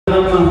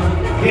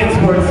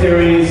Passport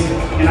Series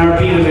in our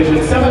B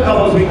division. 7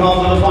 couples we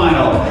call to the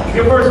final.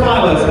 Your first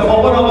finalists,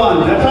 couple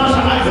 101,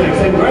 Natasha Isaacs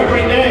and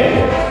Gregory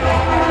Day.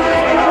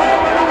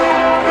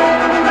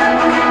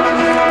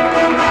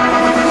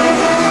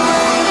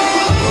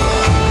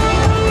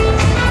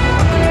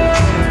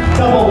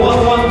 Couple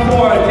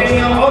 114,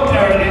 Daniel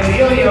Oakner and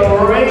Delia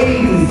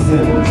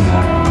Raisin.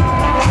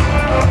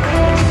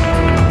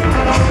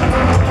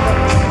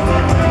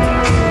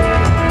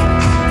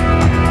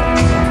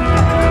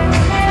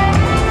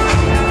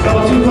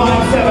 Couple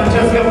 257,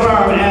 Jessica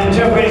Firm and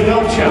Jeffrey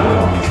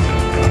Gumshaw.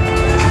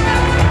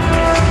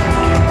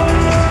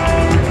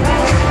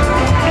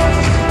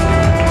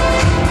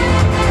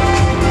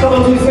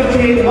 Couple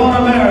 278, Mona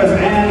Maris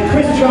and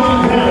Chris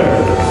John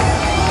Patters.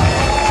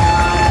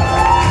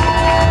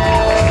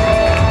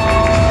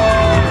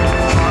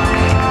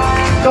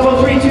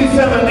 Couple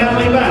 327,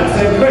 Natalie Betts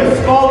and Chris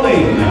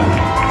Spalding.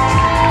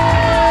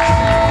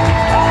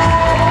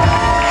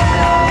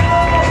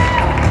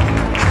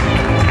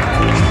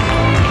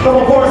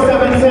 Couple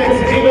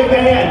 476, David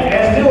Bayette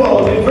and Newell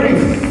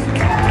DeVries.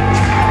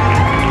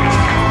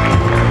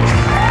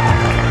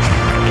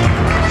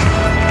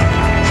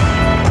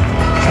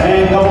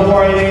 And couple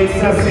 488,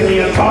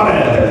 Cecilia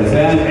Torres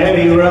and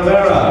Eddie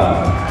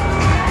Rivera.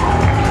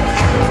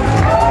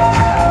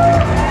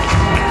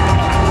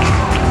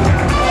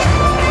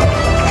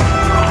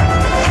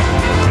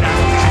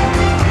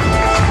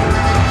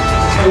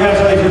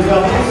 Congratulations,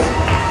 couples.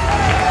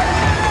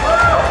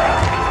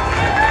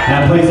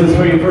 Now places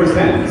for your first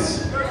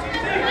dance.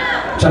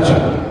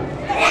 Cha-cha.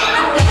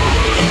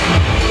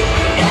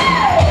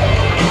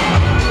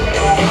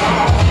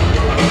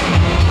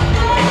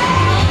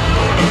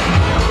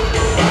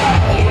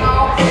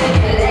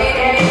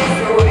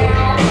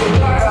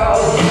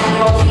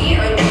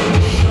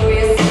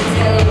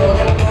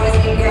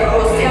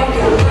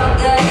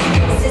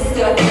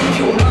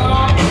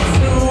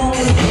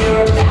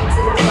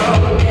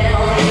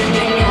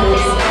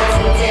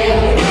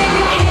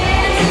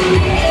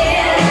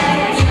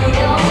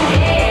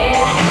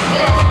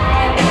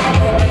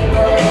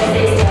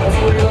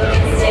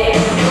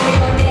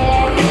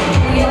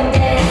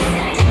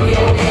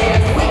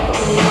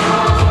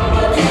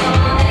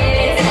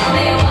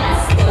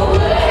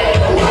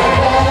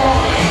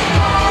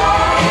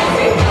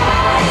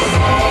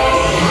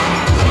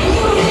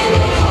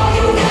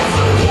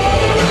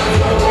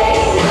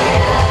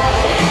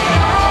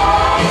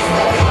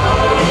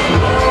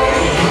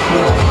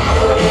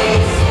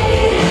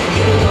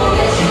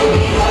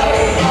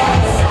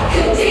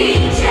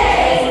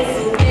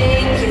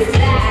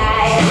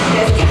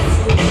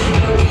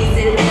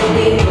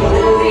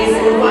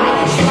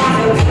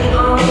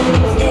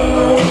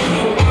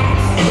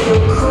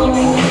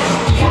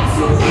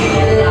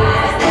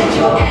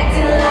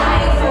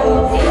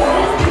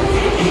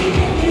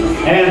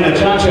 And the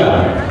cha-cha.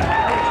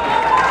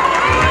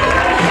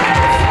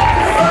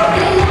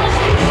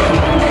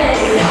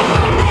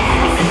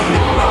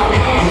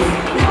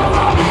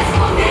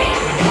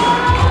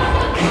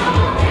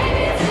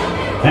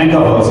 And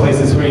couples,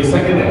 places for your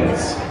second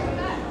dance.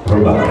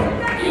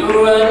 Robot.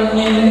 You're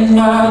running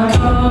my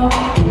car.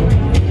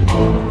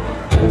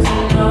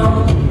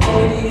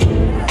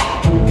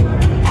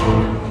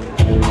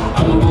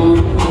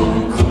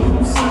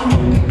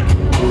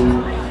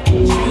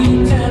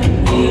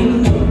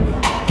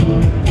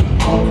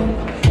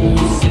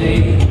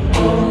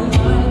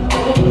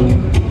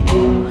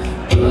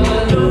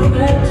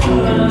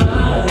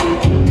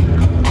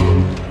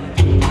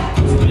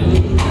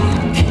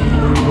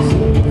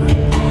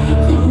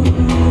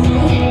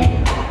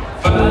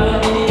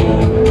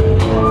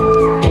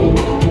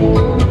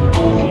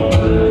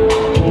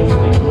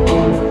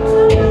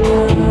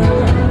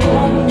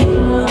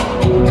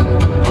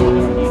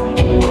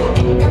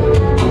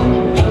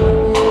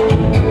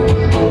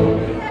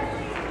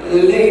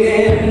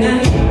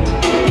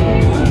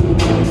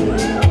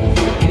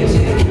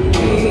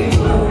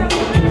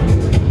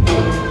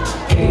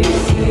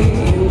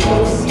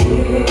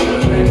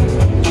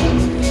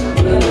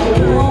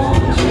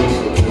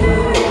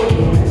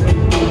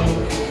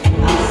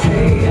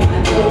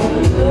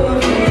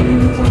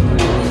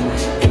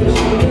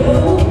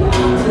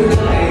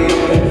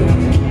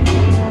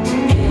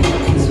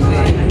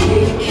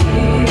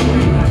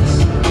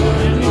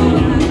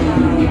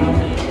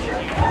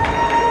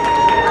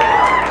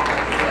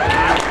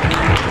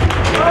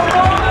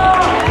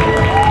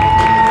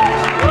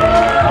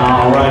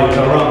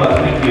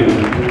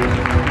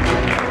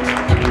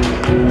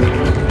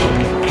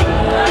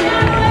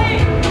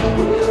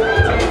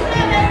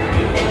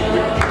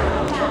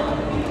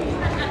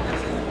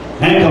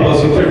 And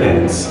couples with their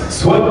dance.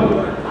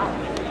 Swim.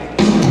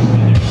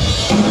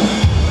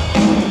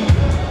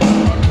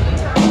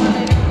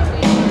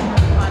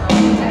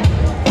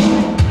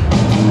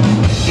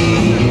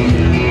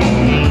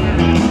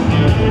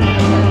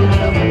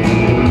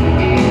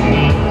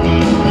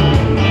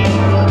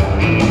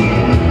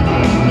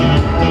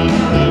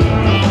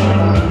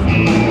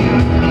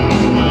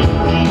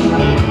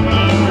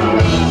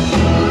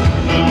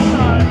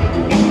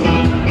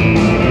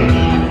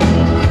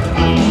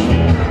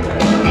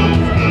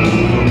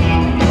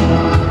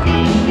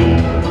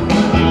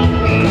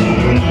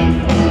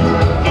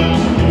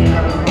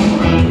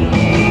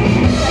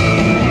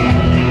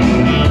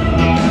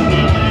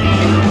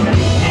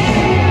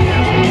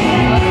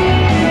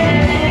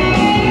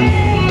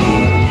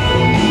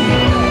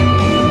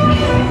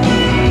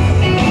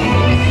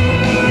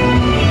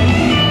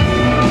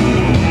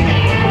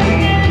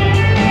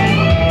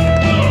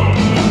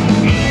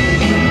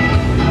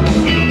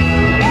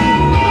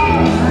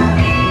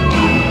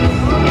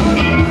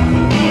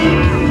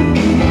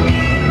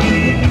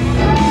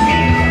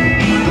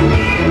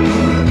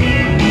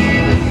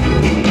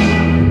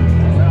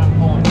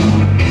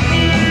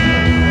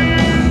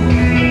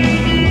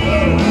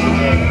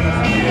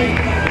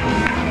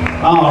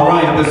 All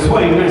right, the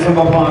swing. Nice round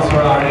of applause for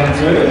our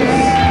dancers.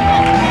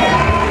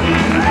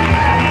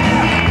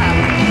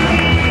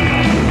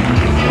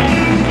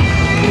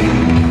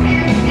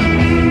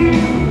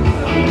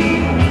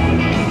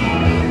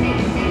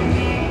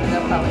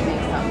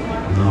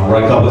 All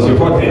right, couples, your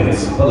fourth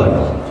dance,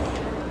 Bolero.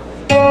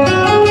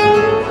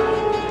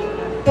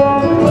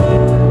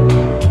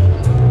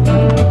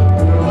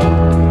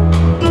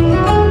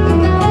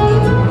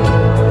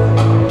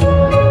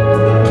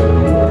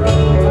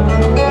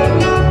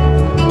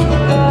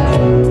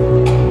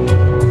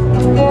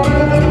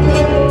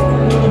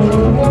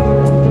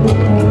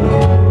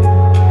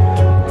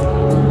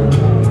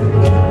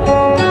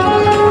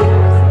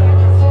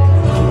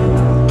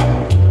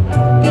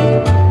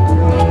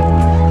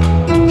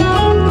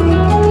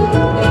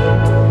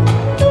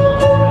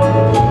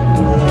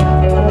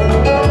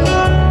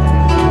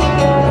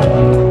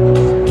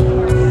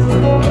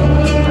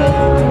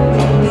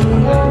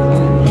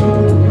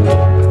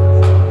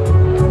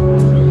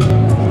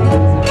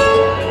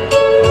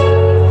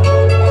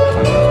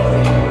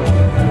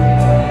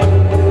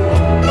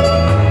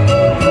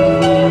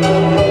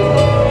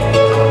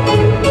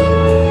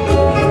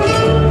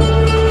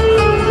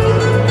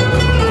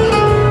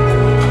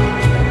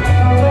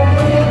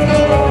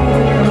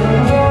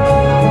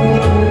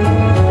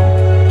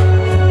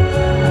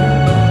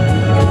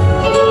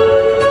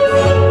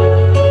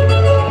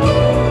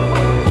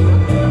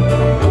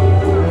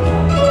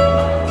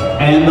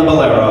 And the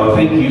Bolero.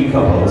 Thank you,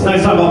 couples.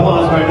 Nice round of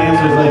applause for our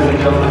dancers, ladies and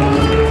gentlemen.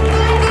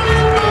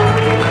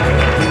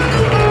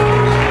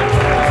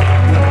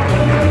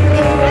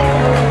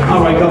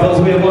 All right,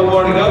 couples, we have one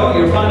more to go.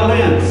 Your final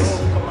dance,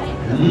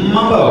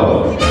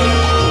 Mambo.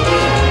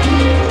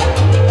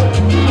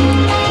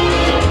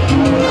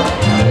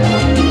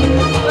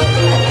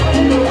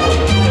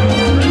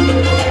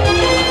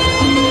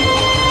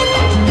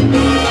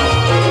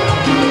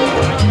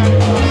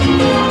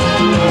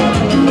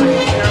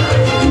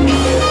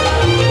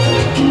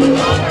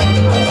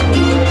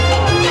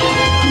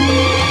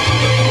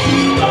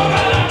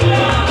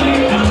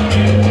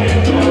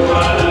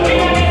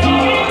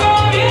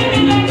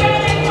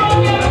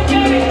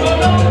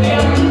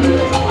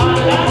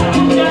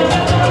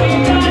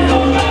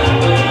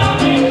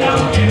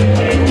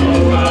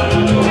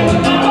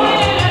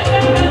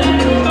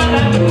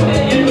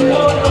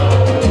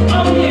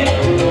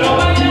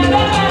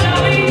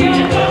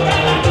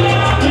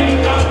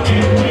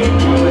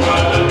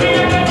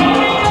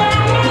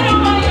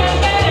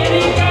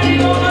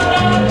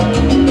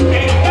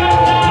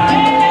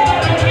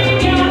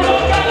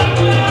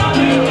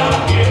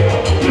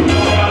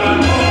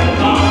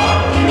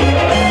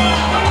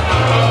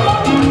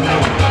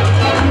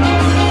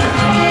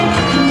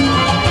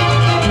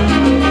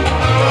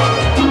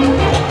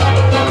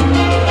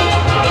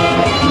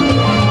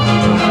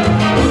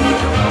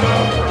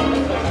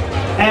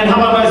 And how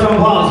about a nice round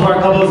of applause for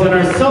our couples in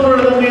our Silver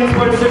Olympian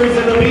Sports Series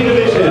in the B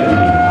Division.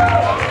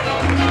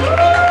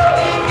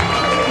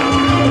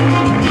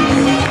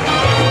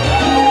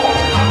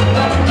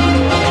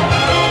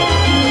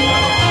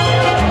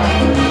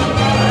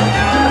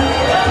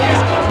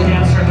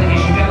 Dancer,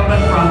 ladies and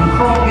gentlemen, from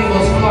Coral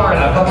Gables,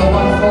 Florida, couple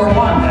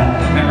 141,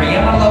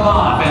 Mariana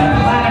Lavov and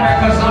Vladimir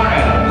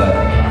Kazarev.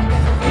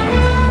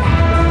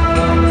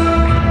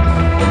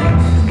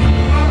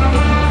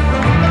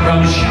 From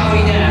Shall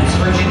We Dance,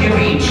 Virginia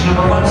Beach,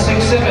 number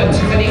 167,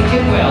 Tiffany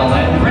Kidwell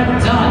and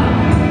Brent Dunn.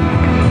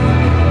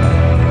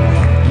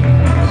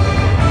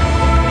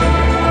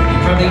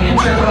 From the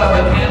Interclub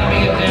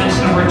Academy of Dance,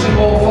 number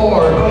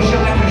 204,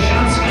 Bojana